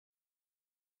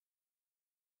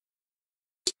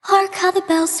Hark how the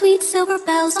bells, sweet silver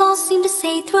bells, all seem to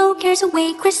say, throw cares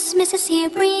away, Christmas is here,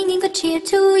 bringing good cheer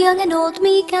to young and old,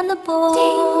 meek and the bold.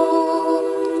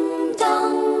 Ding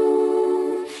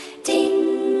dong,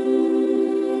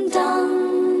 ding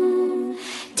dong,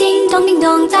 ding dong, ding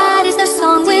dong, that is their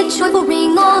song with joyful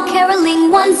ring, all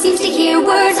caroling. One seems to hear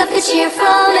words of good cheer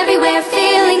from everywhere,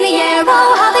 filling the air.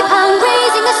 Oh, how they pound,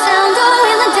 raising the sound, oh,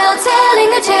 hill and dale, telling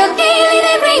their tale. Gaily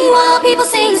they ring while people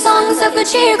sing songs of good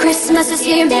cheer. Christmas is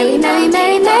here, merry, merry,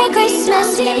 merry, merry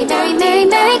Christmas, merry, merry, merry,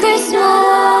 merry Christmas.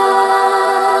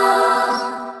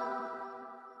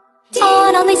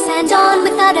 On they send on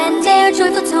without end their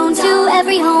joyful tone to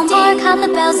every home. Hark how the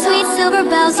bells, sweet silver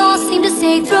bells, all seem to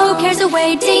say, throw cares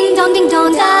away. Ding dong, ding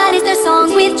dong, that is their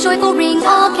song with joyful ring,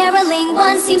 all caroling.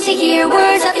 One seems to hear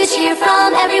words of good cheer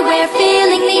from everywhere,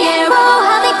 filling the air. Oh,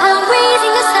 how they pound,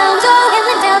 raising the sound, oh, hill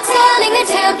and dale, telling their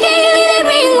tale. Gaily they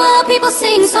ring while people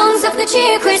sing songs of good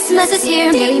cheer. Christmas is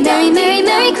here, merry, merry, merry,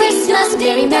 merry Christmas,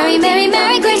 merry, merry, merry,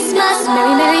 merry Christmas,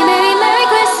 merry, merry, merry, merry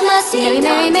Christmas, merry,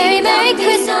 merry, merry, merry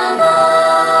Christmas.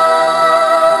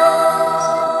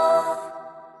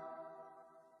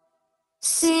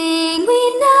 Sing we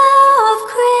now of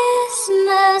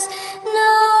Christmas,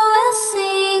 Noel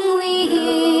sing we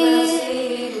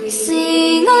here.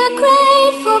 Sing our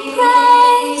grateful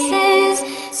praises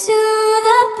to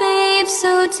the babe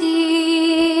so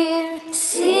dear.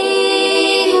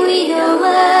 Sing we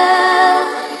Noel,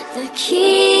 the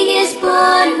King is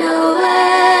born Noel.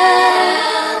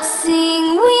 Sing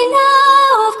we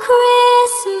now of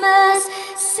Christmas,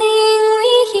 sing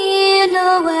we hear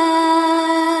Noel.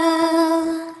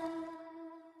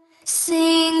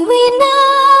 Sing we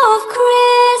now of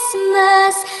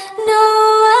Christmas,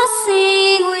 Noel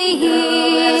sing we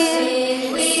hear.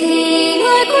 Sing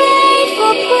our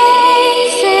grateful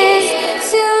praises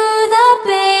to the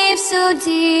babe so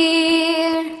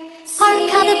dear. Hark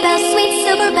how the bells, sweet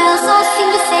silver bells, all seem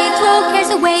to say, throw cares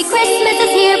away, Christmas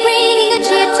is here, bringing good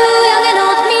cheer to young and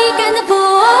old, meek and the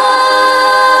bold.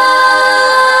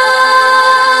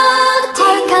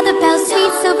 Hark how the bells,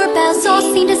 sweet silver bells, all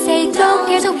seem to say, throw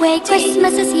cares away,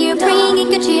 Christmas is here, bringing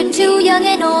good cheer to young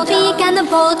and old, meek and the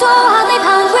bold. Oh, how they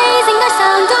pound, raising their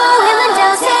sound, oh, hill and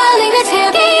dale, telling their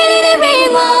tale. Gaily they ring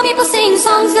while people sing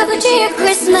songs of good cheer.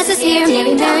 Christmas is here,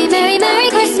 merry, merry, merry, merry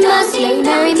Christmas, merry,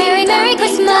 merry, merry, merry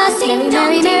Christmas, merry,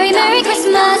 merry, merry, merry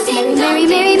Christmas, merry, merry,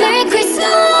 merry, merry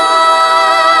Christmas.